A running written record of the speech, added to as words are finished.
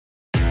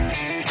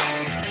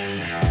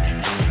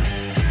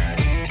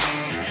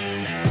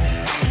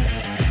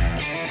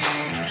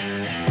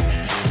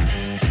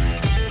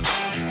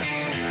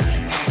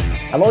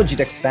Hello,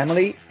 GTEx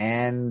family,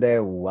 and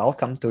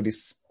welcome to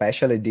this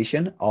special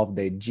edition of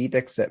the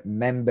GTEx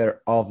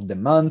Member of the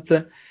Month.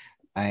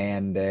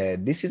 And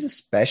this is a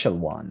special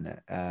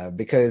one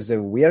because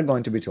we are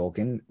going to be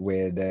talking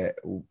with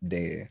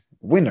the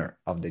winner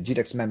of the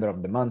GTEx Member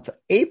of the Month,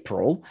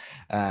 April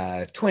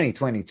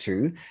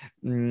 2022,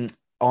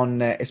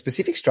 on a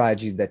specific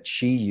strategy that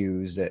she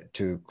used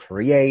to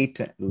create,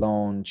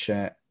 launch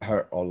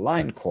her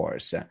online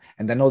course.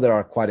 And I know there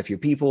are quite a few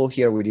people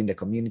here within the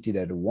community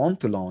that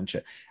want to launch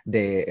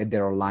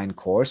their online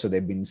course. So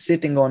they've been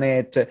sitting on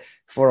it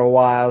for a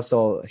while.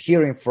 So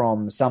hearing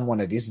from someone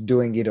that is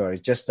doing it or has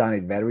just done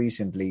it very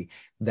recently,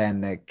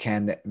 then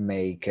can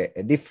make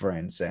a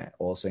difference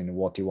also in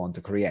what you want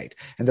to create.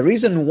 And the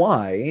reason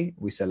why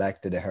we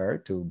selected her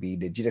to be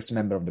the GTEx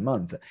Member of the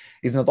Month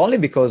is not only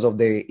because of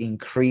the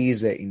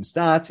increase in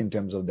stats in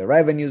terms of the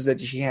revenues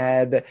that she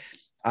had,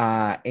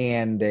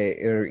 and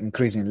her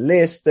increasing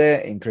list,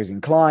 increasing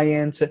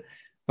clients,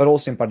 but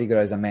also in particular,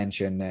 as I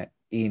mentioned,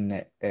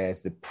 in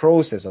the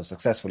process of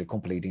successfully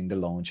completing the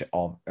launch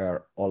of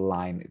her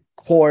online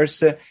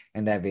course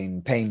and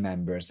having paying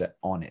members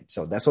on it.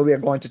 So that's what we are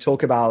going to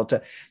talk about.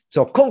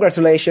 So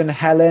congratulations,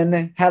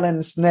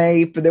 Helen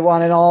Snape, the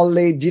one and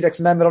only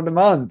GTEx Member of the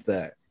Month.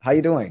 How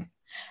you doing?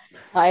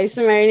 Hi,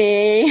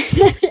 Simone.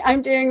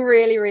 I'm doing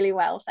really, really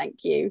well.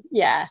 Thank you.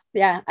 Yeah.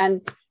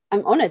 And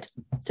I'm honored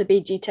to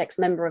be GTEx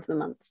Member of the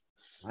Month.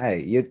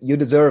 Hey, you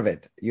deserve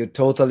it. You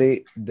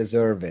totally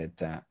deserve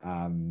it.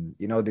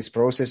 This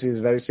process is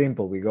very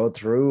simple. We go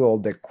through all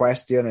the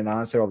question and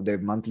answer of the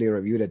monthly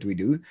review that we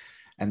do.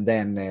 And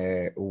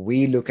then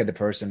we look at the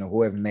person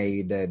who have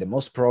made the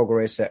most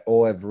progress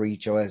or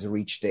has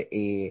reached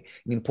an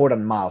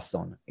important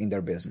milestone in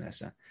their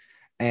business.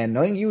 And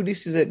knowing you,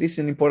 this is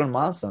an important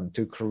milestone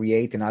to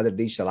create another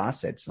digital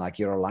assets like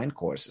your online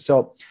course.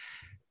 So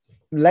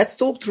let's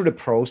talk through the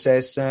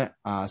process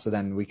so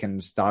then we can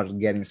start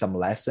getting some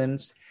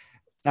lessons.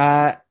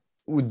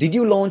 Did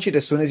you launch it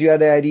as soon as you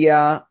had the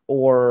idea,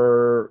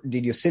 or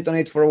did you sit on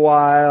it for a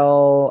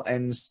while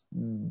and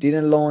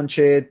didn't launch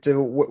it?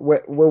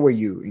 Where were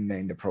you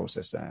in the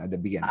process at the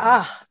beginning?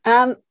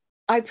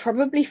 I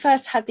probably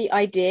first had the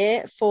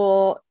idea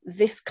for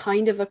this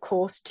kind of a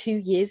course 2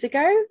 years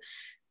ago,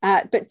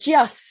 but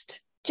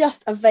just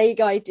a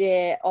vague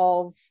idea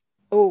of,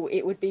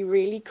 it would be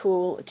really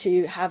cool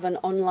to have an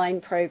online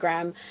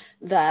program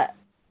that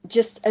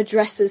just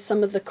addresses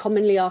some of the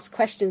commonly asked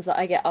questions that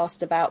I get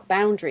asked about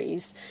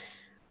boundaries.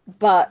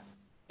 But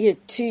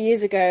 2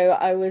 years ago,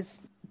 I was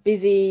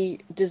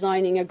busy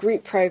designing a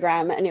group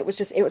program, and it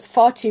was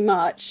far too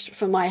much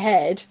for my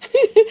head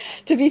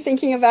to be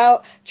thinking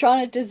about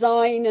trying to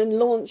design and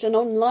launch an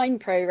online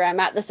program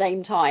at the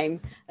same time.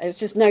 There's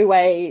just no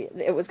way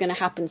it was going to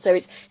happen. So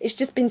it's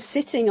just been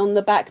sitting on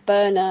the back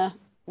burner,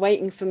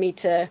 waiting for me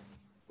to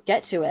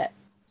get to it.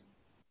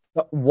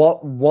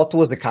 What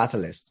was the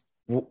catalyst?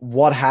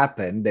 What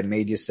happened that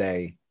made you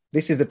say,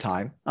 this is the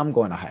time, I'm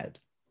going ahead?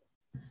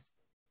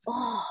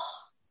 Oh,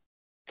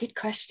 good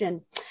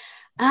question.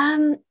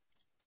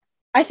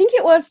 I think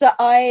it was that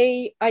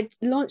I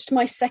launched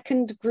my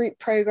second group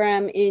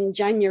program in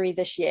January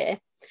this year,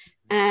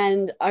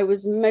 and I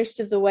was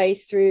most of the way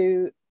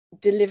through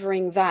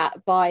delivering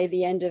that by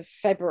the end of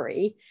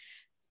February.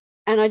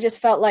 And I just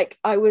felt like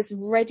I was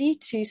ready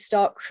to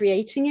start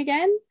creating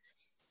again.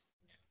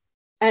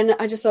 And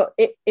I just thought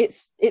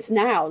it's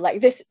now,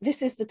 like this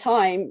is the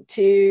time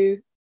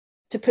to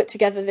put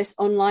together this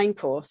online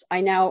course.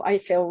 I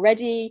feel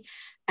ready,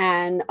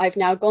 and I've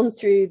now gone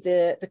through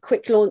the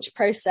quick launch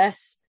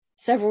process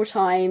several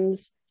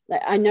times.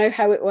 Like, I know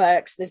how it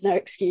works. There's no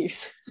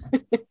excuse.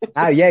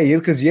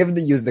 Because you have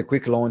to use the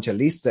quick launch at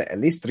least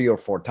 3 or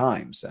 4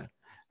 times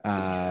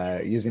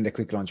using the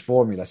quick launch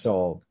formula.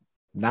 So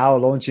now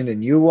launching a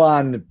new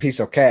one,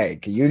 piece of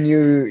cake. You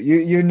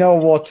know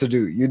what to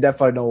do. You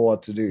definitely know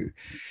what to do.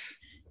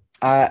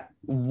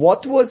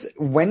 What was,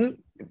 when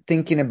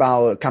thinking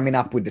about coming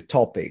up with the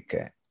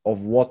topic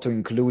of what to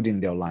include in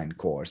the online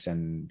course,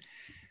 and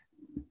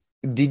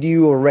did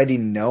you already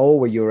know,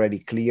 were you already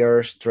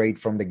clear straight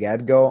from the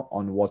get-go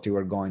on what you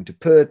were going to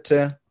put,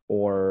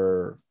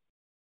 or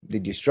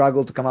did you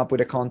struggle to come up with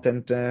the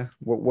content? Where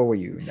were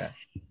you in that?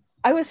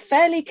 I was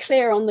fairly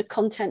clear on the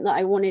content that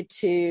I wanted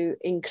to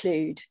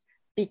include,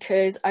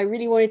 because I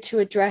really wanted to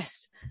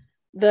address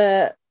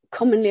the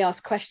commonly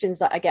asked questions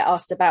that I get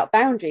asked about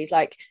boundaries.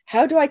 Like,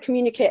 how do I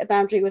communicate a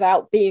boundary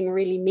without being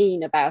really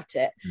mean about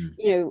it?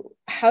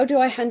 How do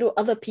I handle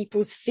other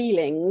people's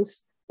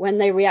feelings when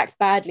they react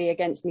badly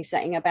against me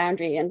setting a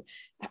boundary? And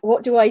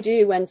what do I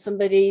do when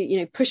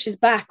somebody, pushes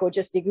back or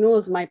just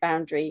ignores my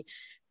boundary?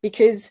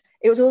 Because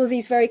it was all of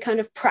these very kind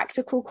of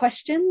practical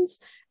questions,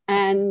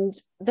 and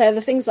they're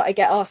the things that I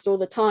get asked all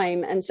the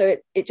time. And so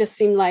it just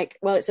seemed like,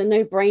 well, it's a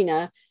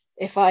no-brainer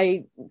if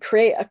I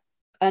create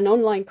an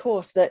online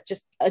course that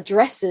just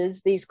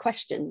addresses these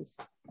questions.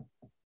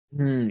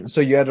 So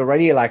you had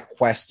already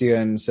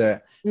questions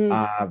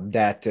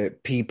that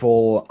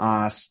people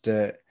asked,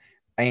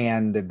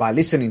 and by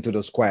listening to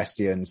those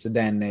questions,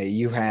 then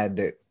you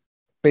had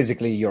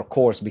basically your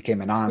course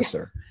became an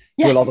answer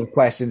to a lot of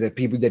questions that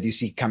people that you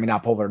see coming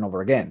up over and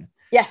over again.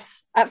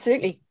 Yes,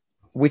 absolutely.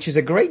 Which is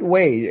a great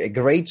way, a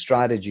great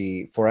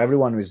strategy for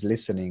everyone who is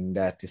listening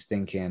that is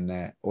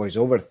thinking or is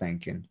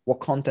overthinking, what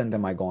content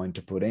am I going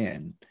to put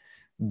in?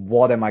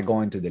 What am I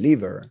going to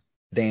deliver?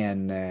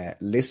 Then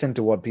listen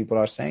to what people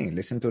are saying,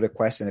 listen to the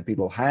question that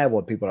people have,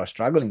 what people are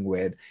struggling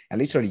with, and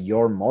literally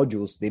your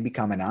modules, they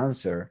become an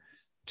answer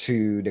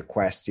to the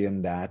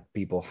question that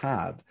people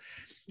have.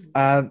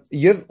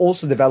 You've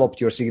also developed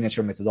your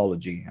signature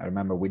methodology. I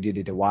remember we did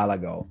it a while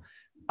ago.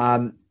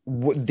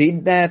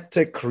 Did that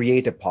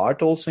create a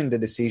part also in the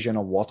decision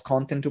of what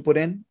content to put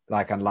in,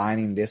 like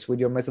aligning this with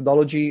your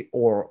methodology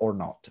or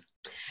not?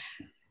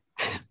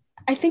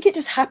 I think it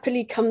just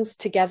happily comes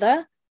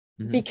together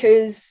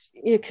because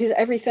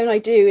everything I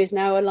do is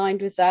now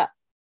aligned with that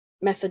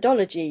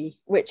methodology,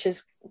 which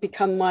has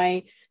become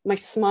my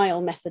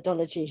smile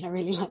methodology. I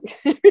really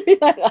like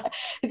that.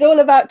 It's all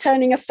about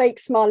turning a fake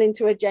smile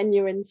into a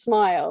genuine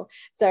smile.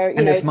 So,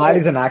 the SMILE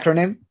is an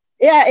acronym?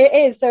 Yeah, it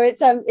is. So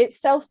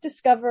it's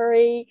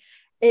self-discovery,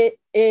 it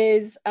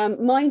is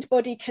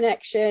mind-body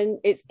connection,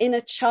 it's inner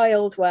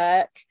child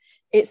work,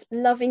 it's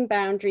loving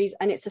boundaries,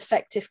 and it's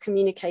effective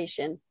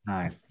communication.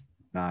 Nice.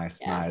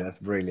 That's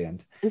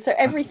brilliant. And so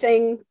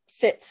everything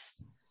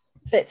fits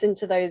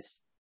into those,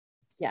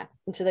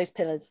 into those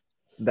pillars.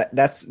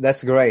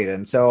 That's great.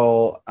 And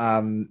so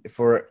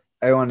for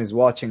everyone who's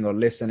watching or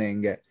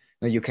listening,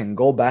 you can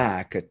go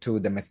back to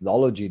the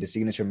methodology, the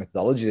signature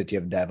methodology that you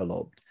have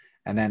developed,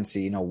 and then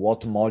see,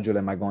 what module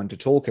am I going to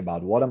talk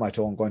about? What am I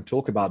going to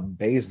talk about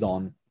based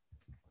on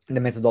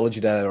the methodology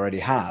that I already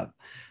have?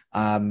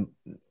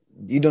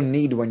 You don't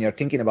need, when you're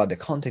thinking about the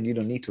content, you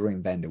don't need to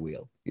reinvent the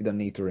wheel.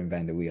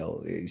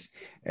 It's,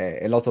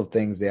 a lot of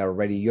things, you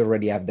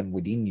already have them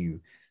within you.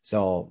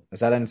 So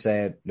as Alan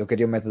said, look at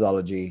your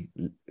methodology,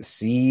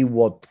 see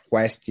what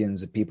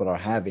questions people are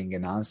having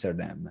and answer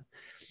them.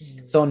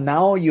 So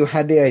now you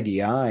had the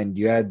idea, and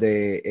you had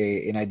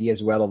an idea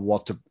as well of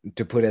what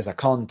to put as a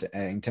content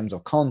in terms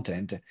of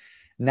content.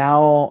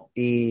 Now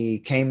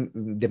it came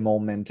the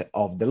moment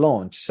of the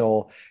launch.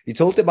 So you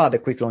talked about the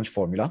quick launch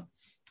formula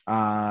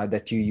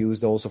that you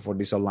used also for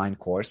this online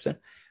course.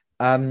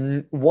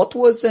 What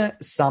was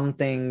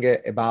something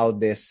about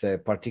this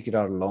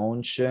particular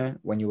launch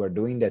when you were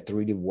doing that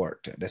really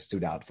worked, that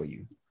stood out for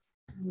you?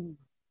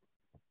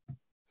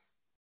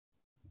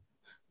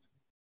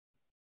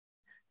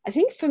 I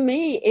think for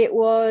me, it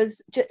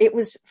was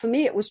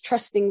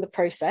trusting the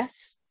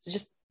process. So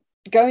just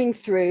going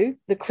through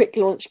the quick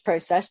launch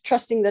process,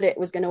 trusting that it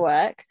was going to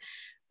work,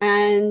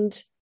 and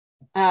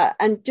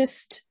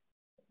just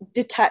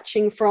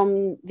detaching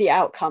from the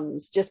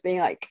outcomes, just being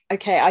like,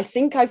 okay, I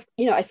think I've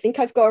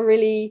got a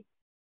really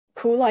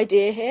cool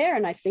idea here,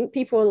 and I think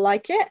people will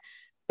like it,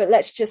 but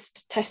let's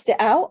just test it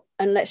out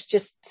and let's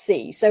just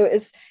see. So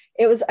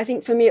it was, I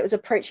think for me, it was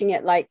approaching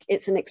it like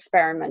it's an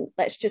experiment.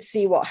 Let's just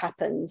see what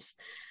happens.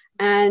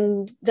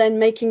 And then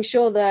making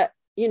sure that,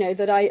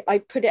 that I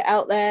put it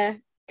out there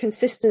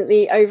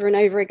consistently over and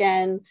over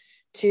again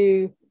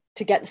to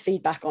get the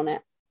feedback on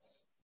it.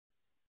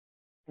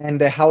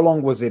 And how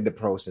long was it, the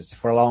process?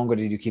 For how long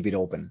did you keep it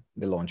open,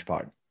 the launch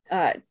part?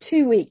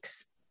 2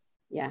 weeks.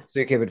 Yeah. So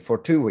you kept it for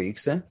 2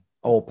 weeks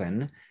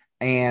open.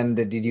 And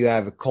did you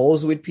have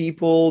calls with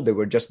people? They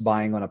were just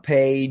buying on a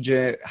page.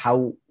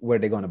 How were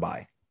they going to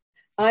buy?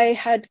 I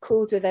had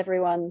calls with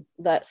everyone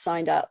that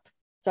signed up.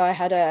 So I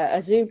had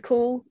a Zoom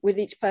call with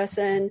each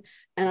person,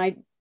 and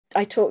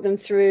I talked them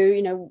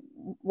through,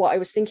 what I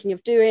was thinking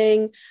of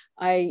doing.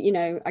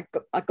 I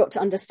got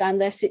to understand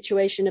their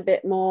situation a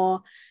bit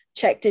more,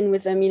 checked in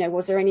with them,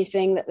 was there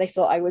anything that they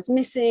thought I was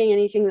missing,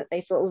 anything that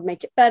they thought would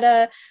make it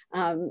better,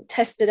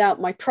 tested out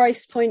my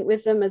price point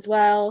with them as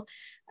well.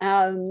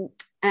 And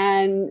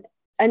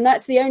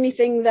that's the only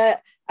thing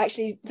that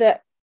actually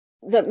that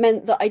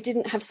meant that I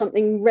didn't have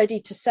something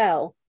ready to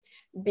sell,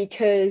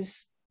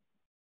 because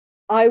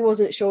I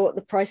wasn't sure what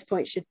the price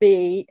point should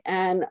be,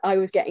 and I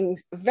was getting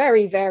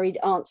very varied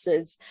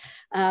answers.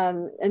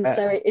 So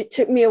it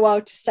took me a while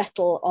to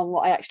settle on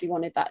what I actually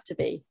wanted that to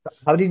be.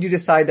 How did you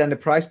decide on the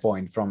price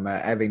point from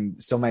having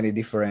so many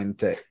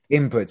different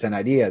inputs and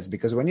ideas?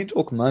 Because when you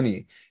talk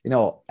money,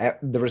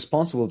 the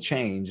response will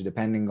change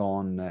depending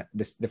on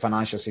the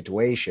financial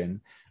situation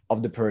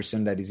of the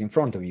person that is in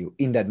front of you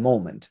in that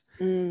moment.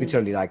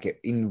 Literally, like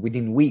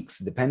within weeks,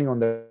 depending on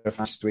the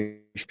financial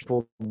situation,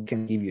 people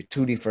can give you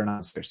two different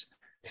answers.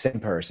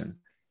 Same person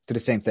to the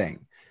same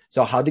thing.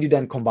 So how did you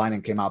then combine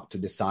and came up to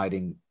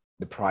deciding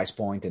the price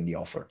point and the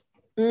offer?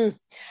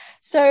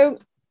 So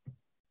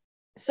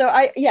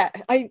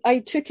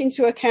I took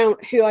into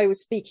account who I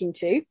was speaking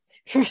to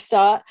for a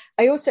start.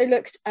 I also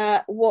looked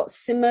at what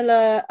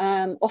similar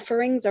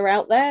offerings are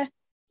out there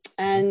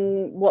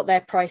and what they're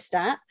priced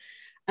at.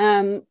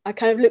 I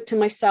kind of looked to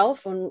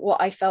myself on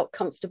what I felt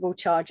comfortable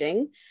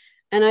charging,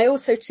 and I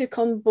also took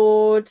on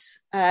board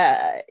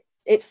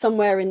it's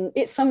somewhere in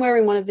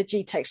one of the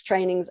GTEx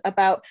trainings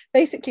about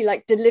basically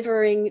like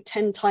delivering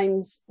 10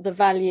 times the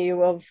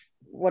value of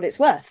what it's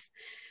worth.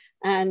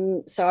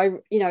 And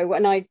so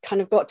when I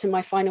kind of got to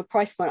my final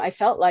price point, I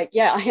felt like,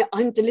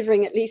 I'm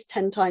delivering at least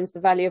 10 times the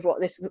value of what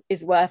this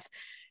is worth.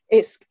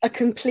 It's a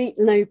complete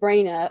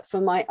no-brainer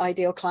for my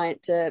ideal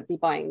client to be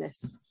buying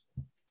this.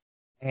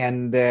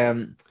 And,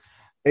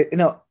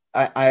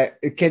 I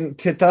can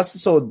tell us,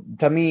 so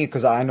to me,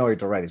 because I know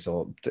it already.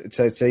 So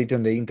say it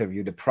in the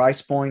interview, the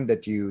price point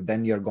that you're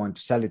going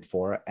to sell it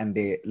for, and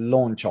the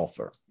launch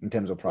offer in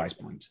terms of price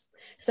points.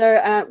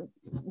 So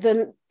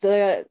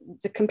the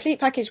complete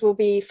package will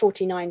be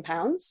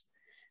 £49.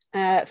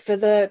 For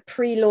the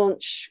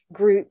pre-launch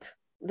group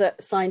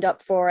that signed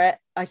up for it,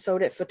 I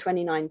sold it for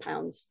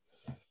 £29.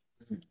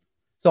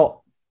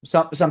 So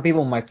some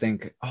people might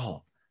think,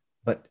 oh,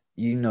 but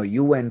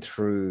you went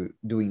through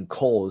doing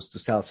calls to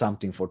sell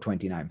something for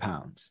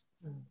 £29.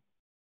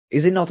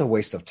 Is it not a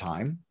waste of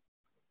time?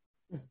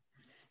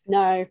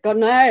 No, God,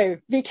 no,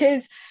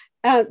 because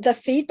the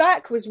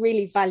feedback was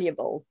really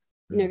valuable.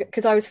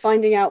 Because I was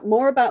finding out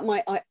more about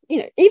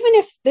even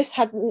if this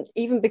hadn't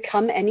even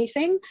become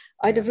anything,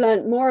 I'd have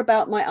learned more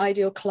about my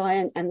ideal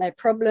client and their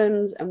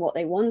problems and what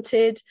they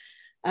wanted.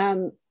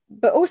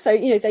 But also,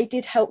 they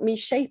did help me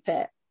shape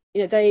it.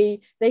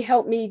 They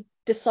helped me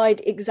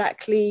decide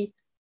exactly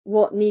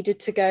what needed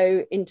to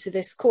go into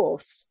this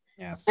course.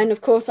 Yes. And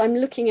of course, I'm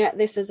looking at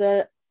this as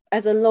a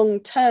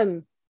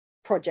long-term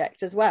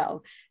project as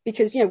well,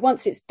 because,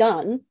 once it's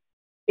done,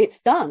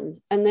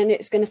 and then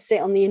it's going to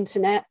sit on the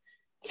internet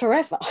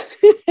forever.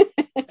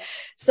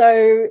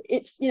 So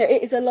it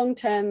is a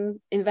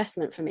long-term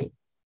investment for me.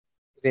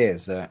 It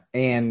is.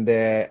 And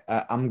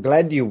I'm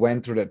glad you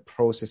went through that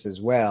process as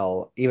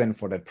well, even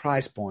for that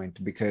price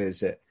point,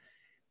 because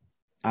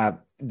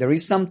there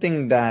is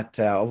something that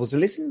I was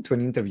listening to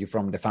an interview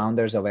from the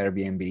founders of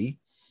Airbnb.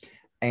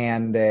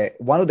 And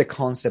one of the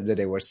concepts that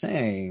they were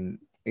saying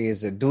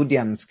is do the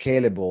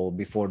unscalable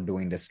before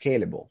doing the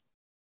scalable.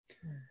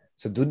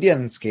 So do the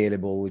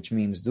unscalable, which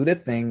means do the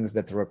things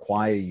that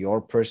require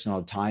your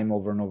personal time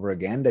over and over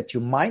again that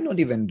you might not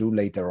even do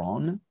later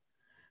on,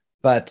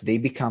 but they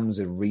becomes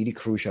really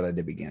crucial at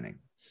the beginning.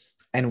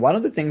 And one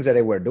of the things that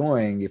they were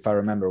doing, if I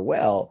remember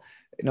well,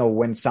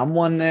 when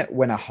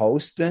a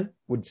host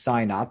would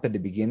sign up at the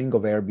beginning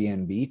of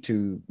Airbnb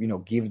to,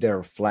 give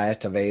their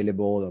flat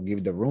available or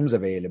give the rooms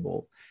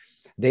available,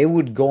 they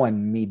would go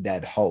and meet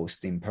that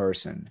host in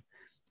person.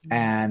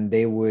 And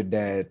they would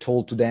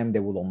told to them, they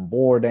would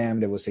onboard them.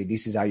 They would say,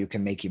 this is how you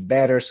can make it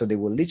better. So they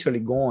would literally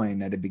go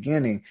in at the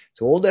beginning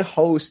to all the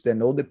hosts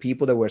and all the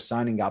people that were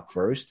signing up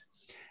first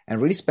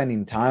and really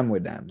spending time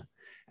with them.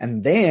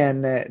 And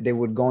then they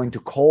would go in to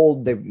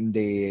call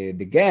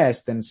the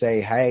guest and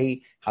say,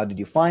 hey, how did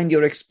you find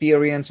your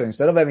experience? So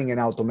instead of having an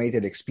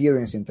automated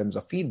experience in terms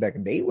of feedback,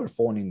 they were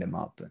phoning them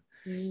up.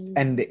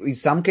 And in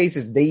some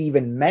cases, they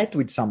even met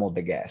with some of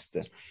the guests.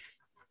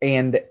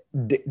 And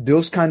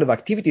those kind of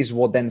activities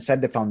will then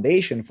set the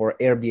foundation for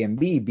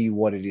Airbnb be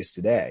what it is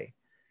today.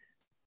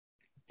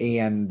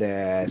 And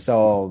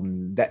so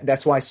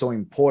that's why it's so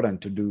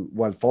important to do,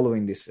 while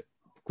following this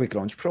quick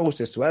launch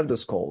process, to have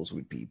those calls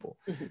with people.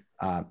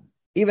 Mm-hmm.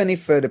 Even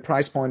if the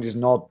price point is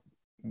not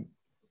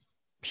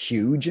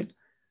huge,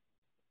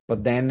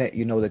 but then that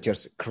you're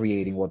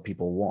creating what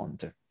people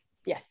want.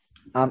 Yes.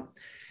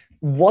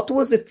 What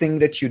was the thing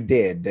that you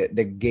did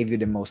that gave you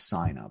the most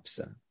signups?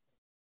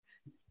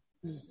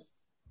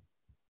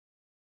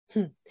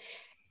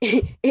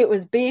 It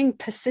was being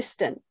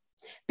persistent,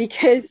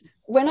 because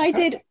when I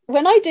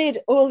did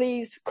all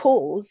these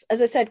calls,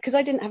 as I said, because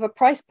I didn't have a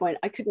price point,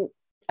 I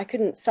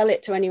couldn't sell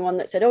it to anyone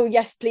that said, oh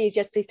yes please.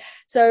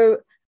 So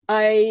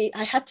I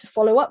had to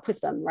follow up with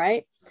them,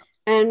 right?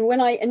 And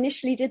when I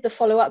initially did the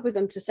follow up with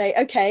them to say,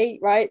 okay,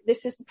 right,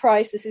 this is the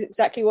price, this is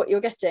exactly what you're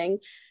getting,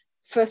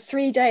 for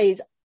 3 days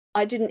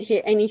I didn't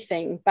hear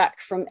anything back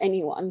from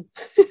anyone.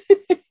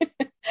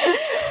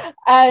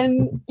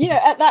 And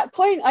at that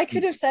point I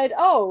could have said,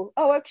 oh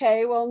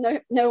okay, well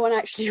no one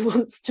actually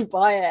wants to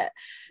buy it.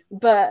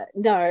 But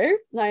no,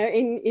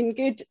 in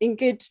good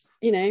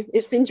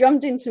it's been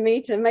drummed into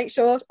me to make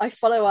sure I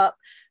follow up.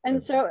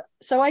 And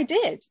so I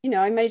did.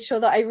 I made sure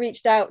that I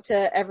reached out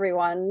to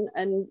everyone,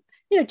 and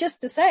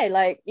just to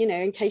say,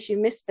 in case you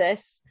missed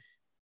this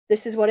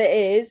is what it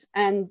is,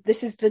 and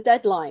this is the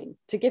deadline,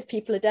 to give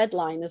people a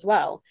deadline as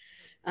well.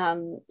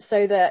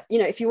 So that,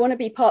 if you want to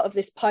be part of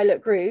this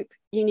pilot group,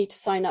 you need to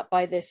sign up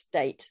by this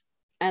date.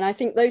 And I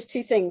think those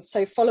two things,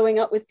 so following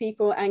up with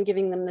people and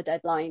giving them the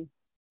deadline.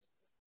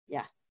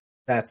 Yeah.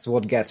 That's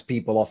what gets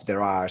people off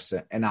their arse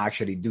and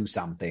actually do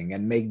something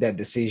and make that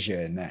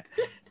decision.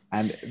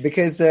 And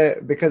because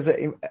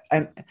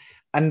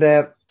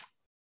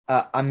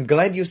I'm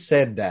glad you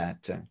said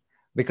that,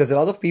 because a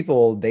lot of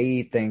people,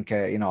 they think,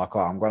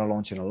 I'm going to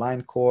launch an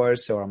online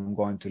course, or I'm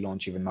going to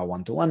launch even my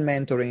one-to-one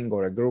mentoring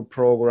or a group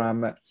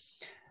program.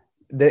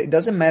 It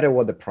doesn't matter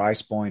what the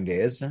price point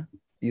is.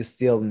 You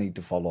still need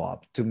to follow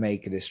up to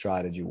make the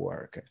strategy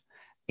work.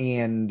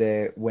 And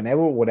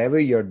whatever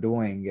you're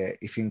doing,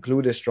 if you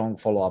include a strong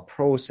follow-up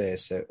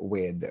process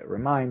with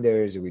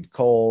reminders, with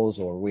calls,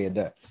 or with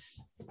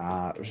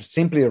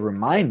simply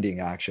reminding,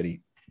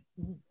 actually,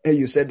 Hey,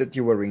 you said that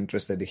you were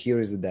interested. Here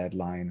is the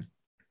deadline.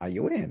 Are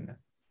you in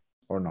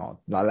or not?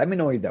 Now, let me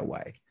know either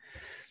way.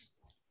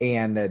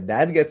 And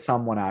that gets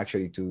someone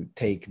actually to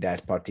take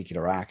that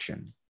particular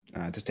action,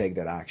 to take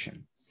that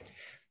action.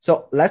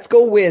 So let's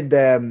go with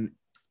the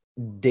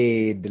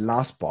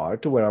last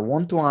part where I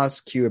want to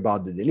ask you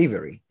about the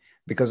delivery.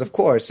 Because, of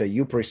course,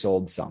 you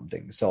pre-sold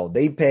something. So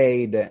they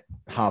paid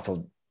half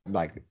of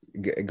like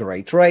a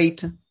great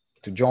rate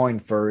to join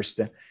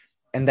first.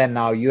 And then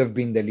now you have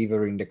been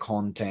delivering the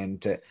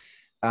content.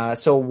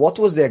 So what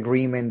was the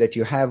agreement that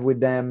you have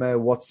with them?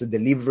 What's the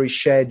delivery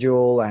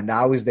schedule? And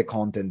how is the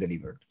content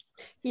delivered?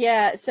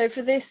 Yeah, so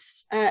for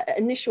this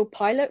initial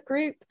pilot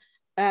group,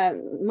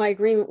 my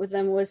agreement with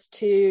them was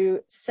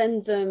to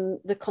send them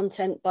the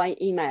content by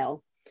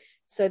email.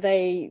 So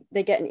they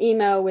get an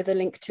email with a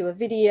link to a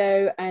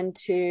video and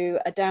to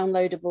a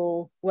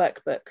downloadable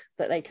workbook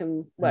that they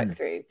can work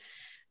through.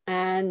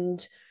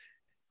 And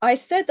I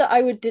said that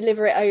I would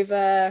deliver it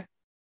over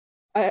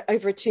a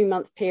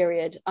 2-month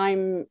period.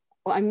 I'm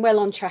well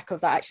on track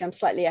of that.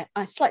 Actually,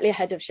 I'm slightly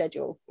ahead of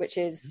schedule, which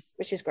is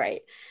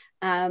great.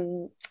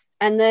 And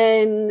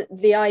then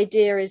the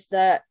idea is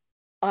that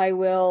I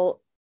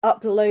will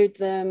upload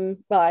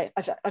them. Well,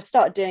 I've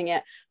started doing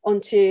it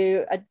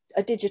onto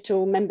a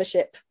digital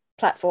membership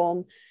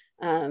platform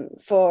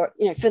for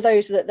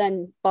those that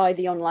then buy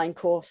the online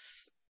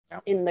course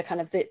in the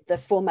kind of the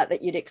format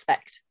that you'd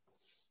expect.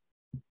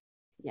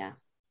 Yeah.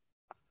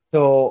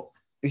 So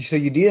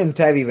you didn't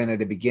have even at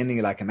the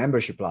beginning like a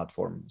membership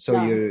platform. So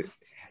no.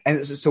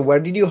 So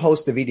where did you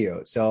host the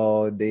video?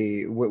 So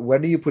where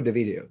do you put the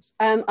videos?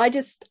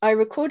 I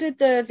recorded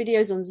the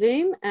videos on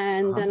Zoom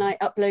and then I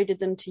uploaded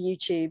them to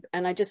YouTube,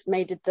 and I just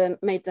made them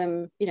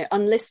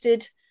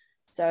unlisted,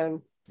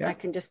 so I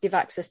can just give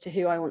access to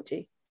who I want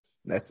to.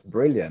 That's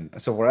brilliant.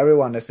 So for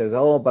everyone that says,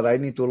 "Oh, but I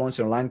need to launch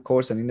an online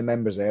course and in the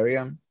members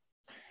area,"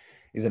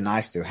 is it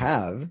nice to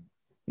have?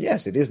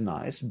 Yes, it is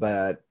nice,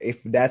 but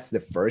if that's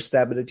the first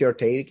step that you're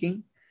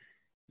taking,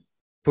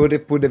 put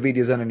the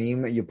videos on an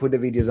email. You put the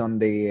videos on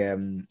the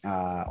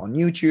on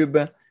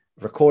YouTube,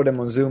 record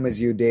them on Zoom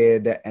as you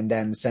did, and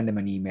then send them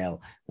an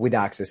email with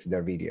access to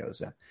their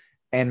videos.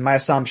 And my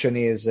assumption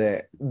is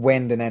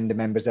when the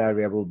members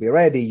area will be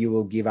ready, you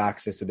will give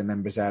access to the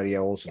members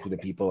area also to the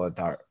people that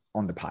are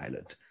on the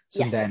pilot.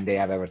 So then they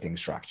have everything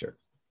structured.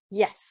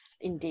 Yes,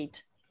 indeed.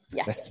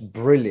 Yes. That's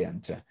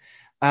brilliant.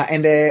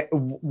 And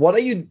what are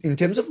you, in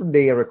terms of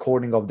the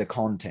recording of the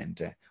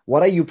content,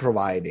 what are you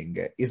providing?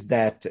 Is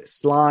that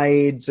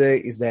slides?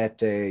 Is that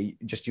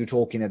just you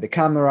talking at the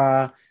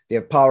camera? Do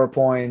you have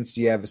PowerPoints?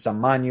 Do you have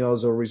some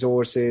manuals or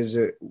resources?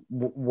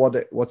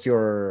 What's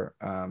your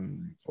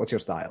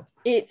style?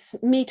 It's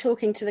me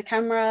talking to the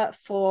camera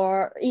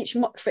for each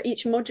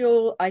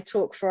module. I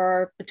talk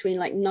for between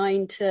like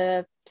 9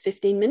 to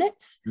 15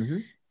 minutes. Mm-hmm.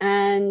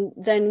 And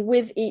then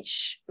with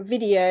each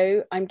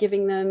video, I'm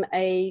giving them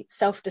a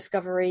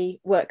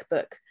self-discovery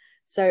workbook.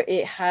 So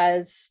it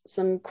has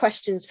some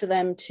questions for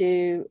them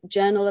to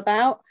journal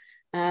about.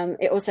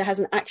 It also has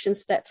an action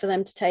step for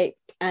them to take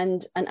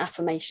and an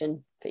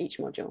affirmation for each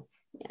module.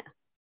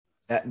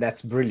 Yeah.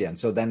 That's brilliant.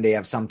 So then they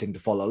have something to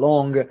follow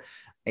along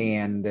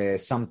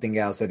and something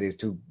else that is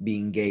to be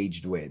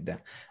engaged with.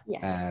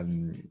 Yes.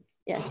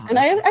 Yes. And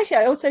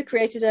I also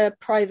created a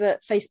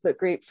private Facebook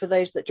group for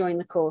those that join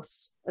the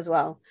course as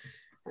well,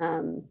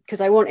 because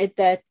I wanted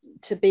there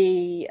to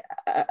be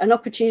an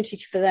opportunity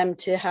for them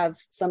to have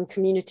some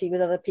community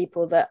with other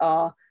people that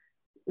are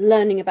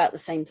learning about the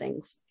same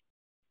things.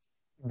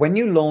 When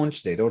you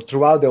launched it, or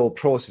throughout the whole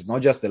process,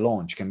 not just the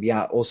launch, can be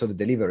also the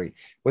delivery,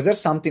 was there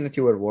something that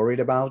you were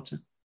worried about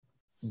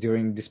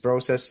during this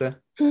process?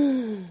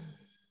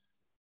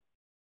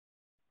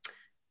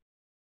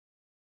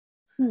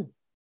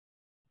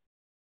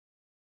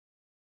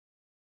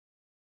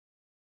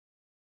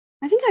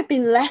 I think I've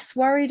been less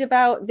worried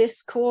about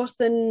this course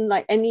than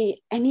like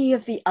any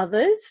of the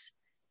others,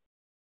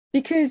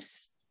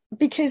 because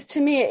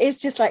to me it is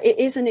just like, it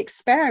is an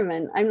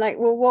experiment. I'm like,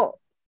 well,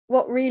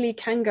 what really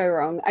can go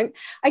wrong?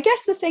 I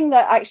guess the thing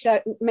that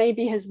actually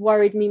maybe has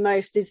worried me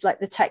most is like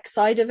the tech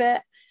side of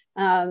it.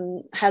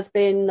 Has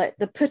been like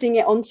the putting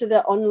it onto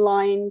the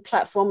online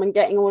platform and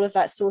getting all of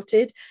that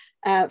sorted,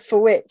 for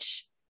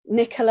which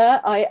Nicola,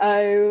 I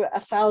owe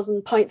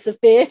 1,000 pints of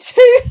beer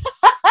to.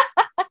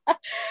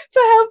 For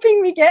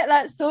helping me get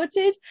that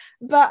sorted.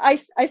 But I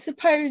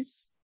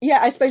suppose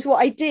what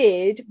I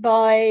did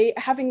by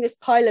having this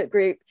pilot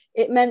group,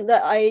 it meant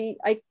that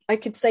I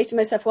could say to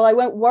myself, well, I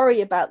won't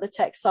worry about the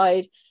tech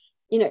side,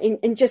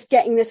 in just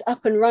getting this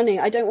up and running.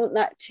 I don't want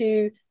that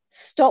to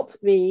stop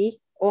me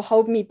or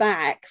hold me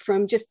back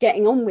from just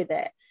getting on with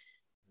it.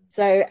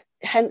 So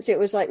hence it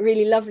was like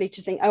really lovely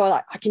to think,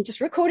 I can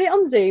just record it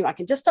on Zoom. I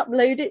can just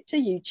upload it to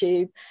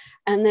YouTube,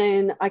 and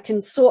then I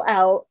can sort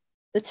out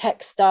the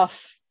tech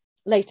stuff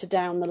later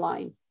down the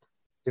line.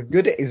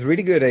 It's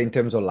really good in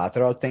terms of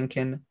lateral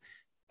thinking.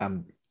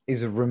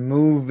 Is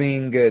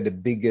removing the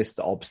biggest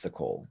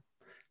obstacle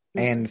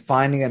and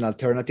finding an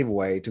alternative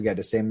way to get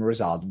the same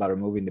result by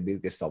removing the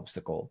biggest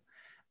obstacle.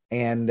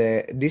 And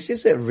this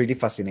is really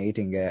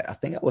fascinating. I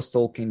think I was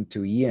talking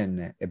to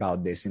Ian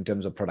about this in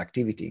terms of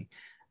productivity.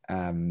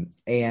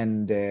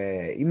 And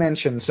you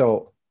mentioned,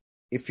 so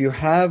if you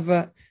have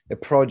a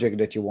project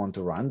that you want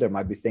to run, there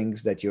might be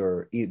things that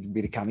it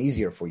become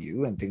easier for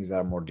you and things that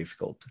are more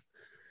difficult.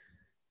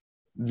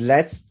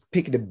 Let's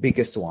pick the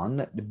biggest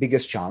one, the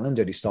biggest challenge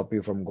that is stopping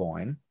you from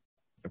going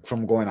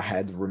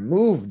ahead,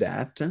 remove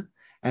that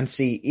and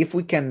see if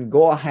we can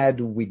go ahead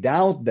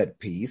without that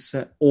piece,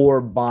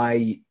 or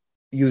by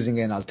using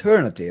an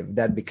alternative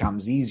that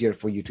becomes easier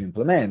for you to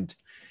implement,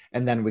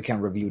 and then we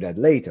can review that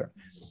later.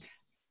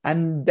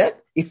 And that,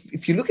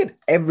 if you look at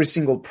every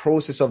single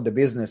process of the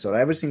business or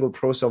every single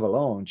process of a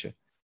launch,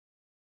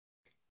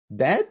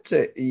 that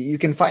you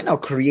can find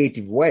out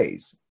creative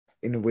ways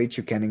in which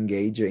you can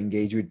engage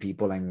with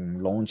people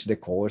and launch the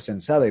course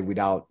and sell it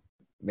without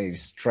maybe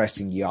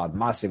stressing you out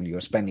massively or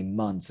spending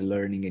months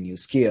learning a new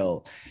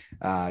skill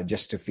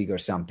just to figure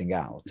something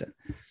out.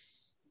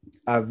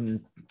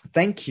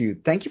 Thank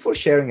you for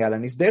sharing,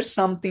 Alan. Is there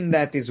something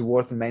that is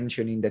worth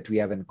mentioning that we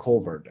haven't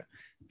covered?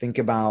 Think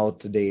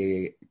about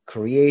the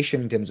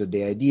creation in terms of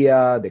the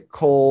idea, the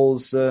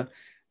calls,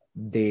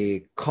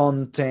 the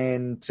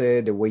content,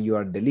 the way you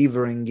are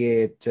delivering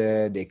it,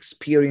 the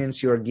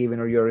experience you are giving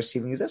or you're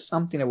receiving. Is there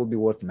something that would be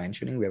worth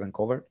mentioning we haven't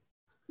covered?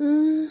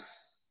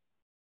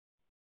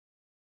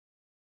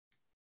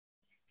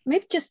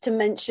 Maybe just to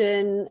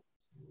mention,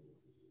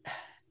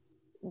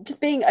 just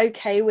being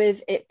okay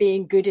with it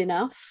being good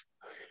enough.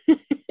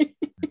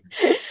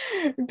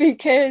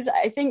 Because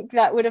I think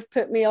that would have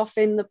put me off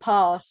in the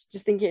past,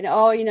 just thinking,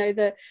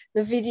 the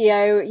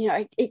video,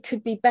 it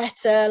could be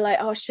better. Like,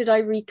 should I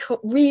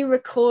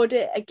re-record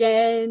it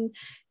again?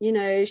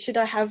 Should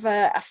I have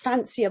a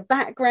fancier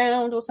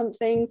background or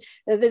something?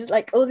 There's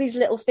like all these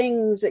little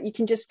things that you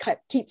can just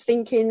keep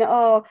thinking,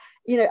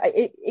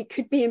 it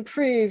could be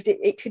improved.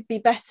 It could be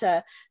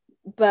better,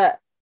 but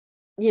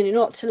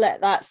not to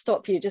let that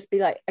stop you. Just be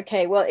like,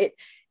 okay, well,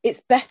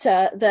 it's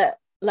better that,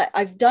 like,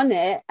 I've done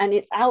it and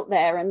it's out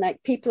there and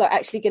like people are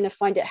actually going to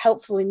find it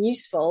helpful and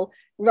useful,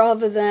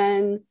 rather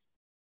than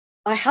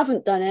I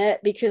haven't done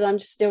it because I'm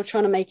still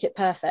trying to make it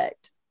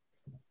perfect.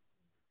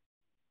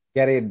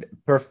 Get it?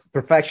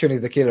 Perfection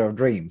is the killer of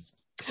dreams.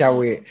 Shall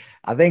we?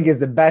 I think it's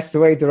the best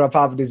way to wrap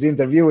up this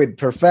interview with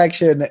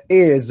perfection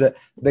is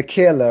the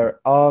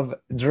killer of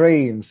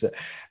dreams.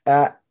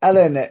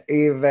 Alan,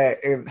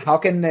 how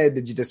can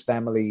the GTEx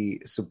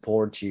family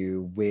support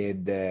you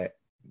with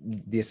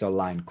this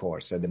online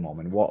course at the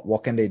moment?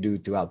 What can they do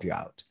to help you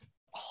out?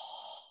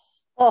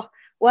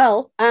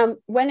 Well,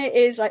 when it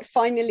is like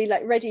finally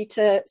like ready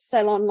to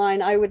sell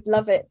online, I would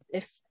love it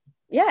if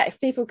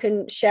people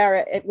can share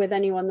it with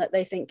anyone that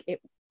they think it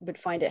would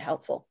find it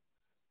helpful.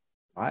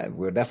 All right,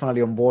 we're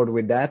definitely on board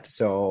with that.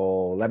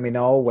 So let me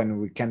know when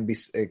we can be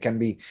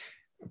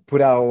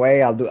put our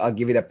way. I'll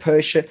give it a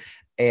push and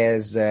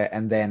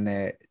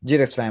then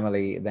GTEx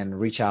family then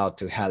reach out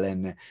to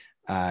Helen.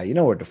 You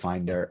know where to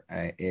find her,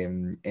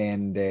 and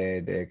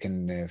they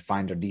can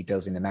find her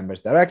details in the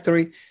members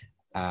directory,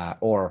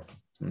 or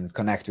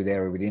connect with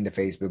her within the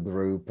Facebook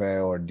group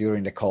or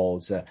during the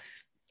calls,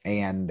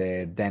 and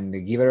then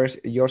give her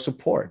your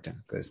support,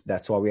 because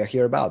that's what we are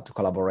here about, to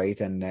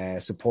collaborate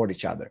and support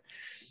each other.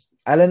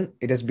 Alan,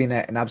 it has been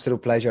an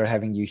absolute pleasure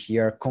having you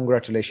here.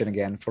 Congratulations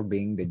again for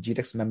being the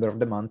GTEx Member of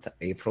the Month,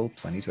 April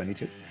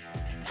 2022.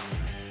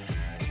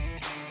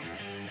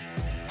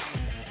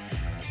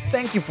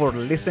 Thank you for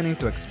listening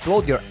to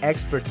Explode Your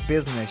Expert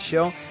Business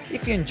Show.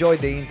 If you enjoyed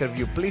the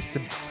interview, please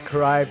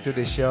subscribe to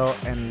the show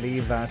and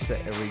leave us a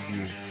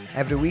review.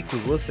 Every week we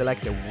will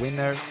select a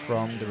winner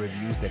from the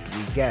reviews that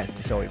we get.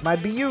 So it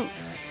might be you.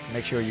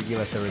 Make sure you give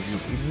us a review.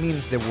 It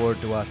means the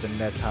world to us, and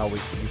that's how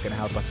you can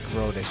help us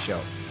grow the show.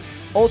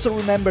 Also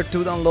remember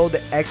to download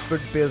the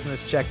Expert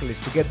Business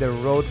Checklist to get the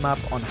roadmap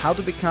on how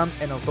to become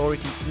an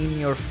authority in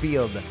your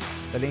field.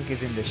 The link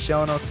is in the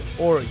show notes,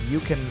 or you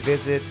can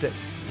visit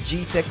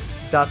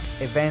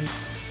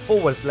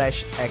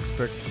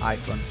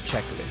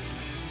gtex.events/expert-checklist.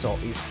 So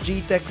it's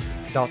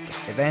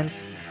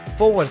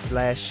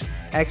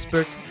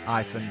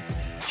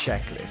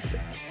gtex.events/expert-checklist.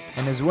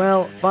 And as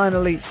well,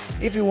 finally,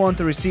 if you want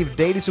to receive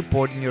daily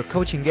support in your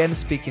coaching and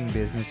speaking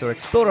business, or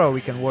explore how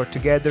we can work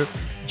together,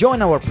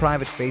 join our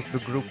private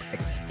Facebook group,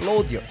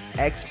 Explode Your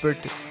Expert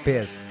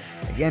Biz.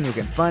 Again, you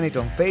can find it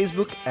on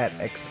Facebook at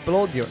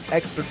Explode Your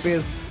Expert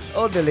Biz,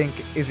 or the link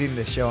is in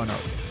the show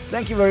notes.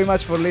 Thank you very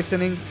much for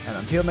listening, and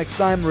until next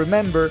time,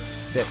 remember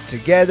that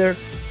together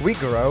we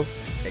grow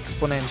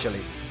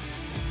exponentially.